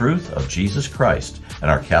spread the truth of Jesus Christ and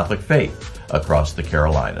our Catholic faith across the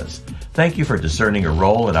Carolinas. Thank you for discerning a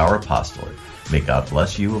role in our apostolate. May God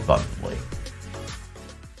bless you abundantly.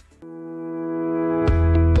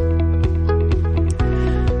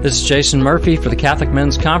 This is Jason Murphy for the Catholic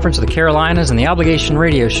Men's Conference of the Carolinas and the Obligation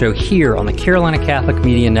Radio Show here on the Carolina Catholic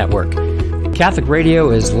Media Network. Catholic Radio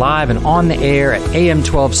is live and on the air at AM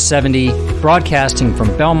 1270, broadcasting from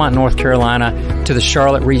Belmont, North Carolina to the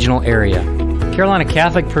Charlotte regional area. Carolina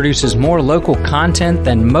Catholic produces more local content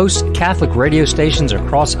than most Catholic radio stations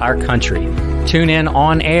across our country. Tune in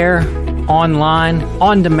on air, online,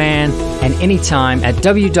 on demand, and anytime at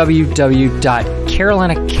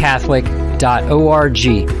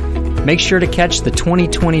www.carolinacatholic.org. Make sure to catch the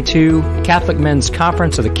 2022 Catholic Men's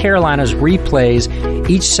Conference of the Carolinas replays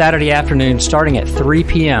each Saturday afternoon starting at 3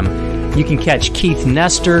 p.m. You can catch Keith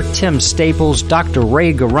Nestor, Tim Staples, Dr.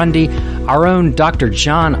 Ray Garundi, our own Dr.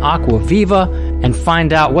 John Aquaviva, and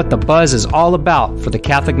find out what the buzz is all about for the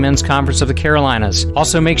Catholic Men's Conference of the Carolinas.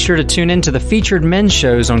 Also, make sure to tune in to the featured men's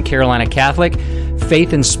shows on Carolina Catholic,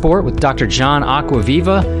 Faith and Sport with Dr. John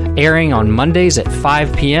Aquaviva, airing on Mondays at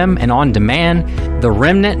 5 p.m. and on demand, The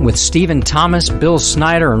Remnant with Stephen Thomas, Bill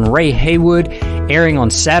Snyder, and Ray Haywood, airing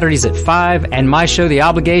on Saturdays at 5, and my show, The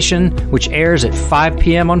Obligation, which airs at 5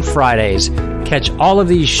 p.m. on Fridays. Catch all of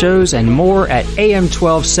these shows and more at AM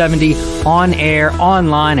 1270, on air,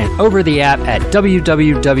 online, and over the app at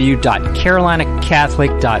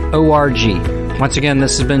www.carolinacatholic.org. Once again,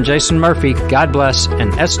 this has been Jason Murphy. God bless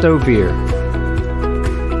and Esto Vir.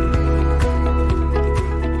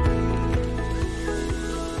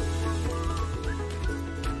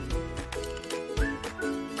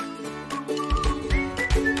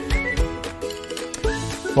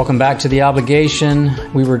 Welcome back to The Obligation.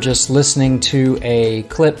 We were just listening to a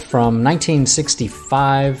clip from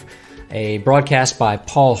 1965, a broadcast by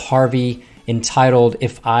Paul Harvey entitled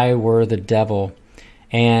If I Were the Devil.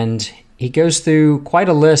 And he goes through quite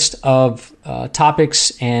a list of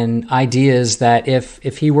topics and ideas that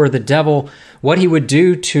if he were the devil, what he would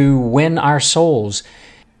do to win our souls.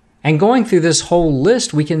 And going through this whole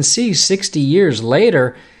list, we can see 60 years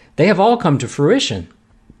later, they have all come to fruition.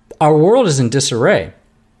 Our world is in disarray.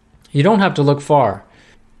 You don't have to look far.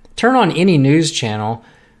 Turn on any news channel,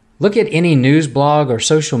 look at any news blog or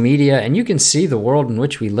social media, and you can see the world in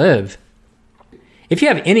which we live. If you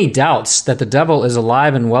have any doubts that the devil is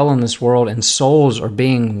alive and well in this world and souls are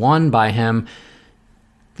being won by him,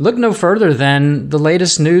 look no further than the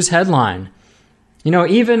latest news headline. You know,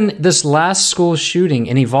 even this last school shooting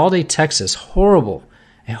in Uvalde, Texas, a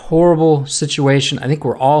horrible situation. I think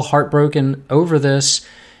we're all heartbroken over this.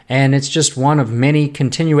 And it's just one of many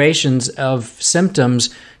continuations of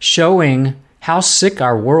symptoms showing how sick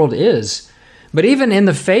our world is. But even in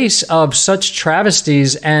the face of such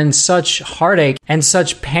travesties and such heartache and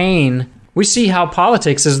such pain, we see how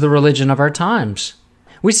politics is the religion of our times.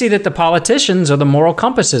 We see that the politicians are the moral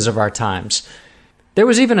compasses of our times. There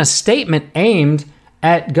was even a statement aimed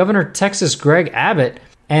at Governor Texas Greg Abbott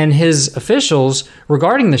and his officials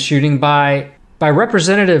regarding the shooting by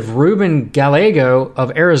Representative Ruben Gallego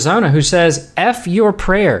of Arizona, who says, F your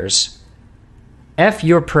prayers. F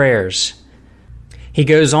your prayers. He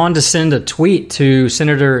goes on to send a tweet to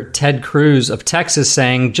Senator Ted Cruz of Texas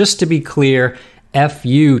saying, just to be clear, F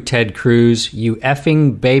you, Ted Cruz, you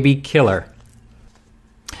effing baby killer.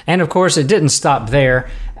 And of course, it didn't stop there.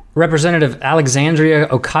 Representative Alexandria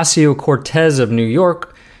Ocasio-Cortez of New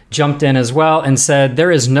York jumped in as well and said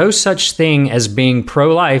there is no such thing as being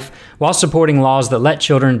pro-life while supporting laws that let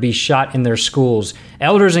children be shot in their schools,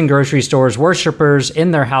 elders in grocery stores, worshipers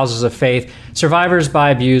in their houses of faith, survivors by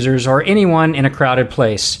abusers, or anyone in a crowded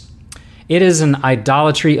place. It is an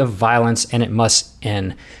idolatry of violence and it must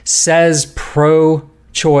end, says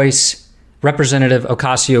pro-choice Representative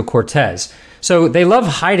Ocasio-Cortez. So they love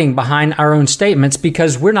hiding behind our own statements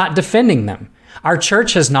because we're not defending them. Our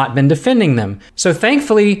church has not been defending them. So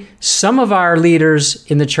thankfully, some of our leaders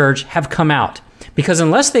in the church have come out. Because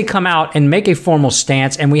unless they come out and make a formal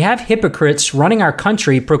stance, and we have hypocrites running our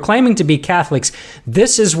country proclaiming to be Catholics,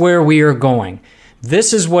 this is where we are going.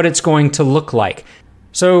 This is what it's going to look like.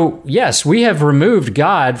 So yes, we have removed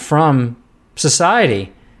God from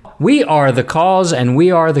society. We are the cause and we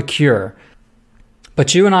are the cure.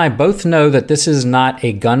 But you and I both know that this is not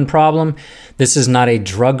a gun problem. This is not a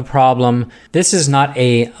drug problem. This is not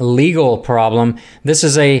a legal problem. This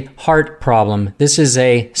is a heart problem. This is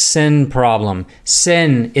a sin problem.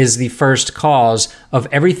 Sin is the first cause of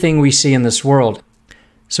everything we see in this world.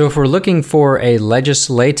 So if we're looking for a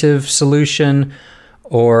legislative solution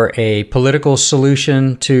or a political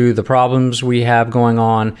solution to the problems we have going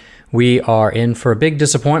on, we are in for a big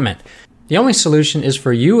disappointment. The only solution is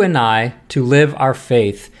for you and I to live our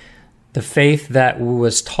faith, the faith that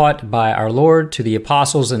was taught by our Lord to the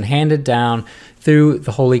apostles and handed down through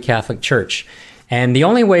the Holy Catholic Church. And the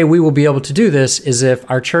only way we will be able to do this is if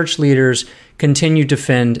our church leaders continue to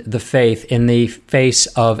defend the faith in the face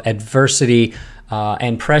of adversity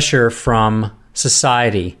and pressure from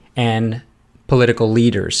society and political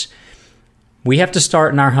leaders. We have to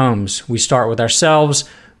start in our homes. We start with ourselves.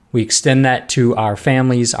 We extend that to our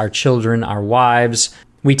families, our children, our wives.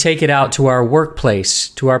 We take it out to our workplace,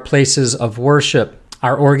 to our places of worship,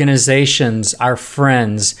 our organizations, our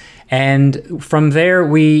friends. And from there,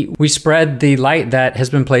 we spread the light that has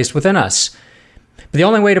been placed within us. But the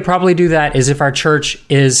only way to probably do that is if our church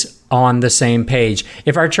is on the same page.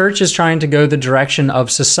 If our church is trying to go the direction of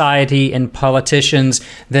society and politicians,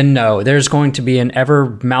 then no, there's going to be an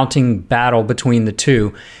ever-mounting battle between the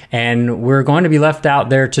two, and we're going to be left out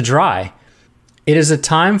there to dry. It is a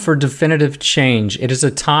time for definitive change. It is a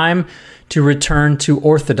time to return to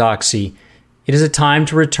orthodoxy. It is a time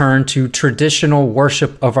to return to traditional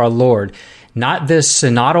worship of our Lord. Not this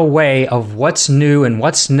synodal way of what's new and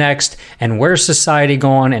what's next and where's society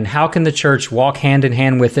going and how can the church walk hand in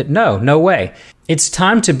hand with it. No way. It's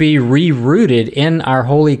time to be re-rooted in our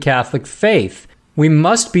Holy Catholic faith. We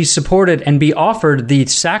must be supported and be offered the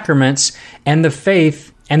sacraments and the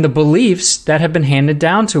faith and the beliefs that have been handed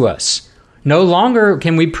down to us. No longer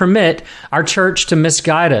can we permit our church to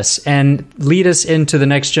misguide us and lead us into the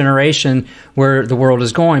next generation where the world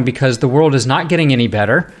is going, because the world is not getting any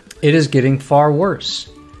better. It is getting far worse.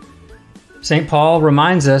 St. Paul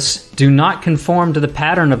reminds us, do not conform to the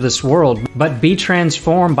pattern of this world, but be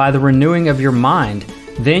transformed by the renewing of your mind.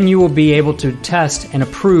 Then you will be able to test and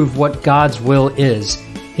approve what God's will is,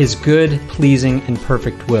 His good, pleasing, and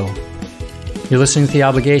perfect will. You're listening to The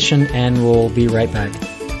Obligation, and we'll be right back.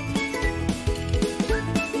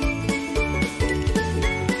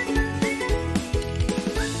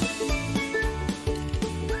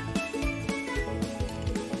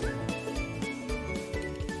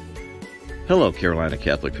 Hello, Carolina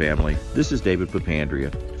Catholic family. This is David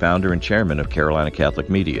Papandrea, founder and chairman of Carolina Catholic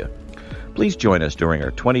Media. Please join us during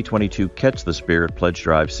our 2022 Catch the Spirit Pledge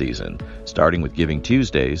Drive season, starting with Giving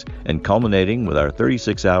Tuesdays and culminating with our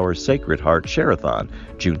 36-hour Sacred Heart Share-a-thon,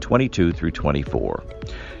 June 22 through 24.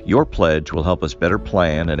 Your pledge will help us better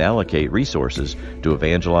plan and allocate resources to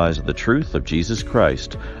evangelize the truth of Jesus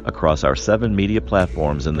Christ across our 7 media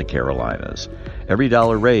platforms in the Carolinas. Every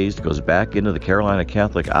dollar raised goes back into the Carolina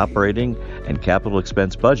Catholic operating and capital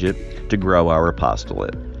expense budget to grow our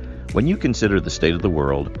apostolate. When you consider the state of the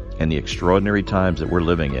world and the extraordinary times that we're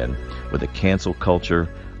living in, with a cancel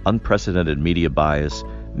culture, unprecedented media bias,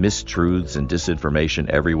 mistruths and disinformation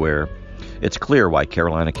everywhere, it's clear why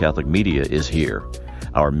Carolina Catholic Media is here.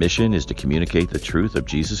 Our mission is to communicate the truth of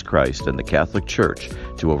Jesus Christ and the Catholic Church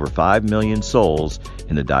to over 5 million souls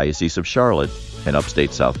in the Diocese of Charlotte and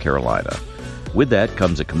upstate South Carolina. With that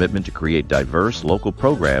comes a commitment to create diverse local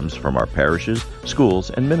programs from our parishes, schools,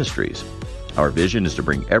 and ministries. Our vision is to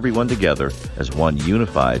bring everyone together as one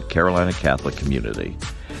unified Carolina Catholic community.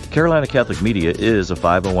 Carolina Catholic Media is a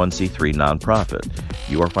 501c3 nonprofit.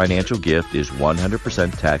 Your financial gift is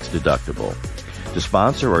 100% tax deductible. To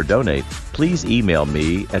sponsor or donate, please email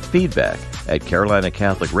me at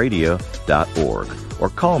feedback@carolinacatholicradio.org or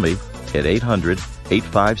call me at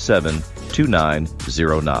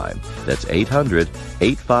 800-857-2909. That's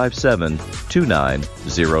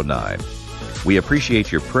 800-857-2909. We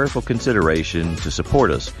appreciate your prayerful consideration to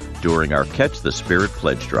support us during our Catch the Spirit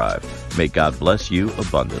Pledge Drive. May God bless you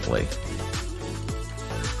abundantly.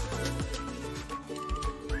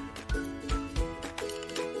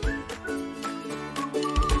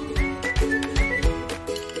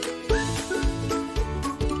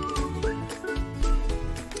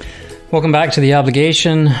 Welcome back to The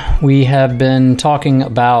Obligation. We have been talking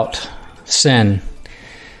about sin.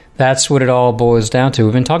 That's what it all boils down to.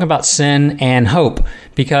 We've been talking about sin and hope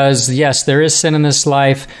because, yes, there is sin in this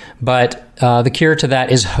life, but the cure to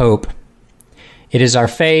that is hope. It is our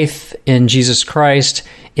faith in Jesus Christ.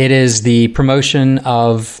 It is the promotion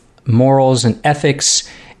of morals and ethics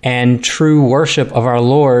and true worship of our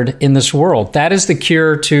Lord in this world. That is the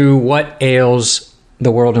cure to what ails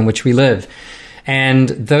the world in which we live. And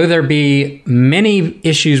though there be many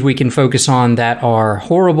issues we can focus on that are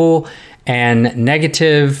horrible and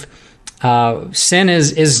negative, sin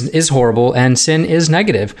is horrible and sin is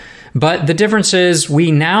negative. But the difference is we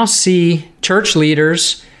now see church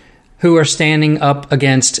leaders who are standing up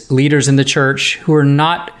against leaders in the church who are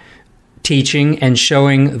not teaching and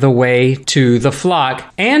showing the way to the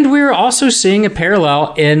flock. And we're also seeing a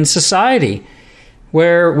parallel in society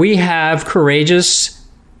where we have courageous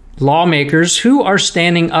lawmakers who are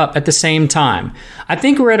standing up at the same time. I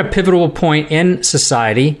think we're at a pivotal point in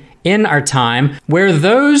society, in our time, where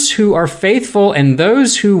those who are faithful and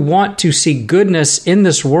those who want to see goodness in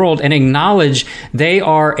this world and acknowledge they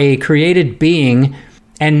are a created being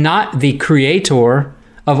and not the creator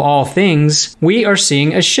of all things, we are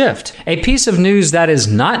seeing a shift. A piece of news that is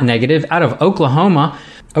not negative out of Oklahoma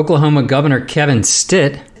Governor Kevin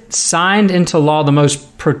Stitt signed into law the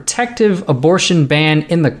most protective abortion ban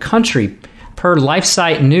in the country, per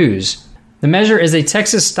LifeSite News. The measure is a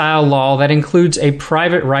Texas-style law that includes a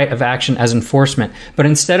private right of action as enforcement, but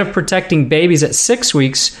instead of protecting babies at 6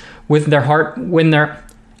 weeks when their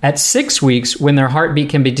At 6 weeks, when their heartbeat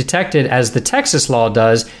can be detected, as the Texas law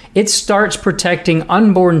does, it starts protecting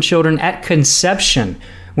unborn children at conception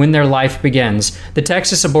when their life begins. The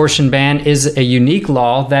Texas abortion ban is a unique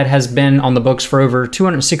law that has been on the books for over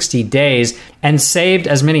 260 days and saved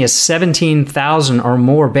as many as 17,000 or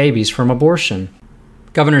more babies from abortion.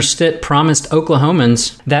 Governor Stitt promised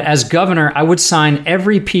Oklahomans that as governor, I would sign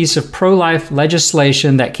every piece of pro-life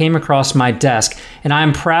legislation that came across my desk, and I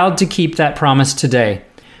am proud to keep that promise today.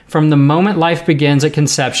 From the moment life begins at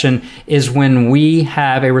conception is when we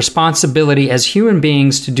have a responsibility as human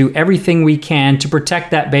beings to do everything we can to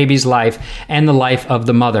protect that baby's life and the life of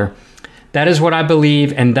the mother. That is what I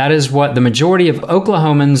believe, and that is what the majority of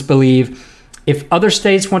Oklahomans believe. If other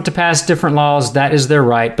states want to pass different laws, that is their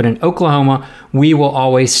right, but in Oklahoma, we will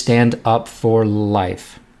always stand up for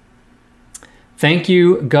life. Thank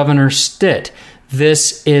you, Governor Stitt.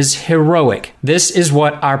 This is heroic. This is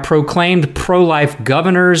what our proclaimed pro-life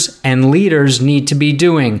governors and leaders need to be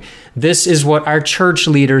doing. This is what our church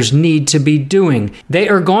leaders need to be doing. They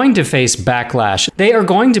are going to face backlash. They are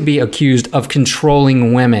going to be accused of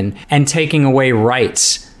controlling women and taking away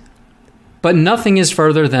rights. But nothing is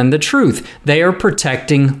further than the truth. They are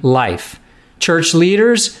protecting life. Church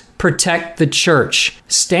leaders, protect the church.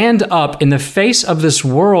 Stand up in the face of this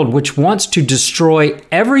world which wants to destroy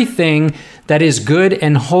everything that is good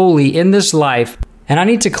and holy in this life. And I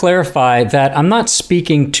need to clarify that I'm not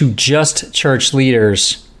speaking to just church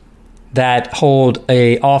leaders that hold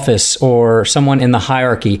a office or someone in the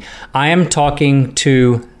hierarchy. I am talking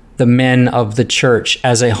to the men of the church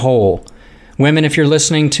as a whole. Women, if you're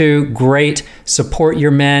listening to, great, support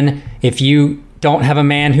your men. If you don't have a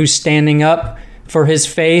man who's standing up for his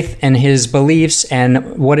faith and his beliefs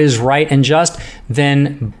and what is right and just,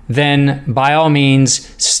 then by all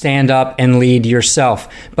means, stand up and lead yourself.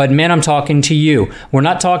 But men, I'm talking to you. We're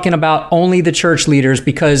not talking about only the church leaders,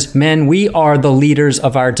 because men, we are the leaders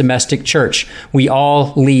of our domestic church. We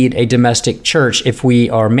all lead a domestic church if we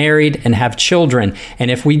are married and have children.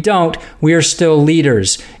 And if we don't, we are still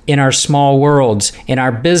leaders in our small worlds, in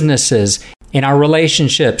our businesses, in our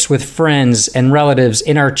relationships with friends and relatives,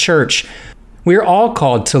 in our church. We are all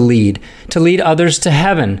called to lead others to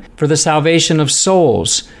heaven for the salvation of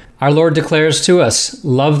souls. Our Lord declares to us,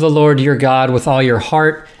 love the Lord your God with all your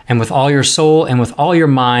heart and with all your soul and with all your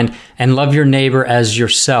mind, and love your neighbor as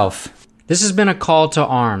yourself. This has been a call to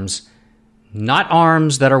arms, not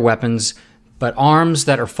arms that are weapons, but arms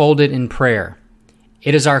that are folded in prayer.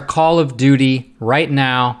 It is our call of duty right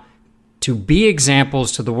now to be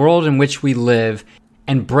examples to the world in which we live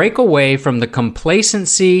and break away from the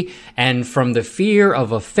complacency and from the fear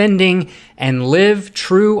of offending and live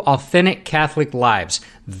true, authentic Catholic lives.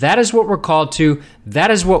 That is what we're called to.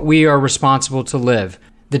 That is what we are responsible to live.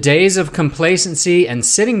 The days of complacency and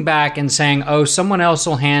sitting back and saying, oh, someone else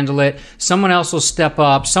will handle it, someone else will step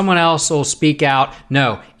up, someone else will speak out.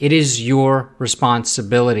 No, it is your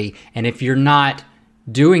responsibility. And if you're not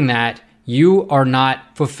doing that, you are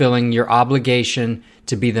not fulfilling your obligation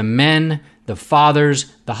to be the men, the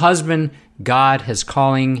fathers, the husband God is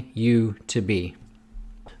calling you to be.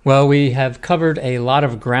 Well, we have covered a lot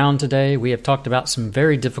of ground today. We have talked about some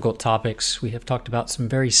very difficult topics. We have talked about some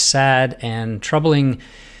very sad and troubling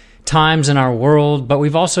times in our world, but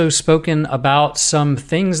we've also spoken about some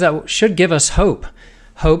things that should give us hope.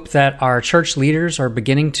 Hope that our church leaders are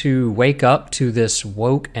beginning to wake up to this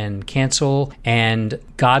woke and cancel and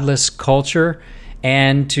godless culture,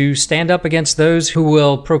 and to stand up against those who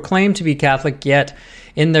will proclaim to be Catholic, yet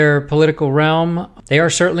in their political realm, they are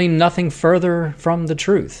certainly nothing further from the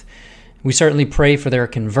truth. We certainly pray for their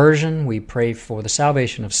conversion. We pray for the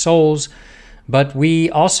salvation of souls, but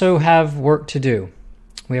we also have work to do.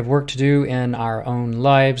 We have work to do in our own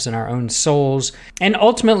lives and our own souls, and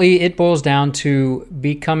ultimately it boils down to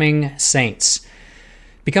becoming saints.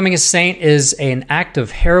 Becoming a saint is an act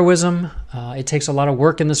of heroism. It takes a lot of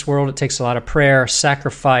work in this world. It takes a lot of prayer,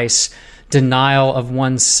 sacrifice, denial of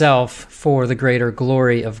oneself for the greater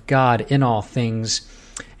glory of God in all things.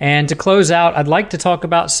 And to close out, I'd like to talk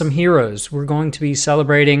about some heroes. We're going to be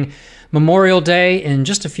celebrating Memorial Day in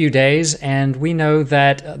just a few days, and we know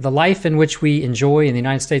that the life in which we enjoy in the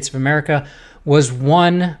United States of America was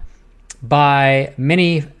won by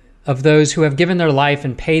many of those who have given their life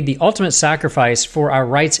and paid the ultimate sacrifice for our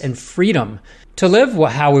rights and freedom to live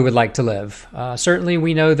how we would like to live. Certainly,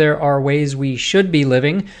 we know there are ways we should be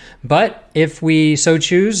living, but if we so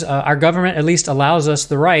choose, our government at least allows us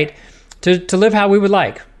the right to live how we would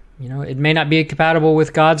like. You know, it may not be compatible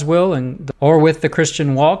with God's will or with the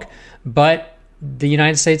Christian walk, but the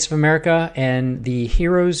United States of America and the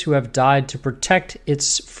heroes who have died to protect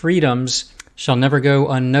its freedoms shall never go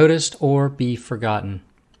unnoticed or be forgotten.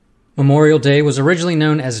 Memorial Day was originally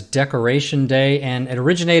known as Decoration Day, and it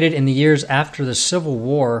originated in the years after the Civil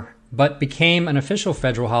War, but became an official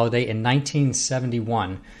federal holiday in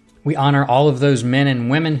 1971. We honor all of those men and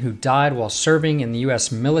women who died while serving in the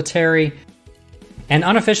U.S. military, and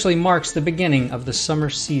unofficially marks the beginning of the summer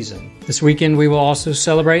season. This weekend we will also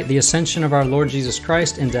celebrate the ascension of our Lord Jesus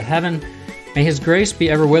Christ into heaven. May His grace be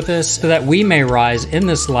ever with us so that we may rise in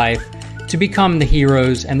this life to become the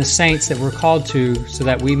heroes and the saints that we're called to, so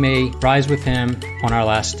that we may rise with Him on our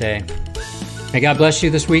last day. May God bless you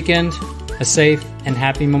this weekend. A safe and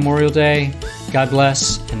happy Memorial Day. God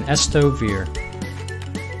bless, and Esto Vir.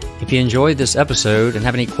 If you enjoyed this episode and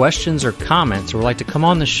have any questions or comments, or would like to come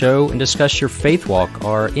on the show and discuss your faith walk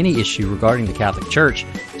or any issue regarding the Catholic Church,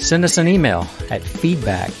 send us an email at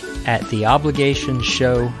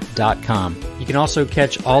feedback@theobligationshow.com. You can also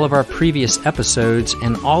catch all of our previous episodes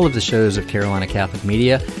and all of the shows of Carolina Catholic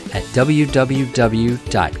Media at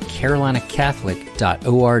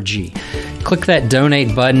www.carolinacatolic.org. Click that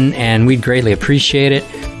donate button and we'd greatly appreciate it.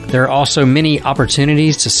 There are also many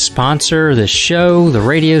opportunities to sponsor the show, the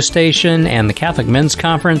radio station, and the Catholic Men's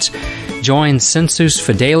Conference. Join Sensus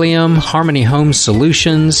Fidelium, Harmony Home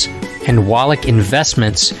Solutions, and Wallach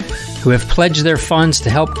Investments, who have pledged their funds to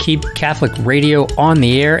help keep Catholic radio on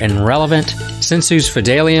the air and relevant. Sensus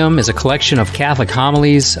Fidelium is a collection of Catholic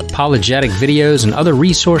homilies, apologetic videos, and other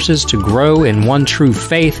resources to grow in one true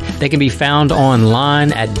faith. They can be found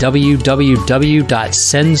online at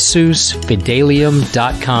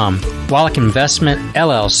www.sensusfidelium.com. Wallach Investment,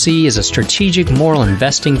 LLC is a strategic moral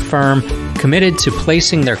investing firm committed to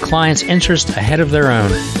placing their clients' interests ahead of their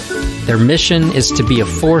own. Their mission is to be a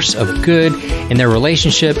force of good in their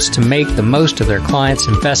relationships to make the most of their clients'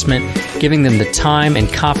 investment, giving them the time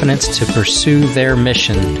and confidence to pursue their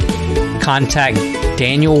mission. Contact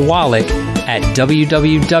Daniel Wallach at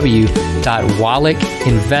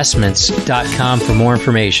www.wallachinvestments.com for more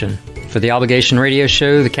information. For the Obligation Radio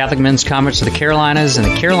Show, the Catholic Men's Conference of the Carolinas, and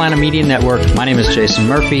the Carolina Media Network, my name is Jason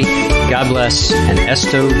Murphy. God bless, and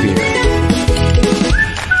Esto Vir.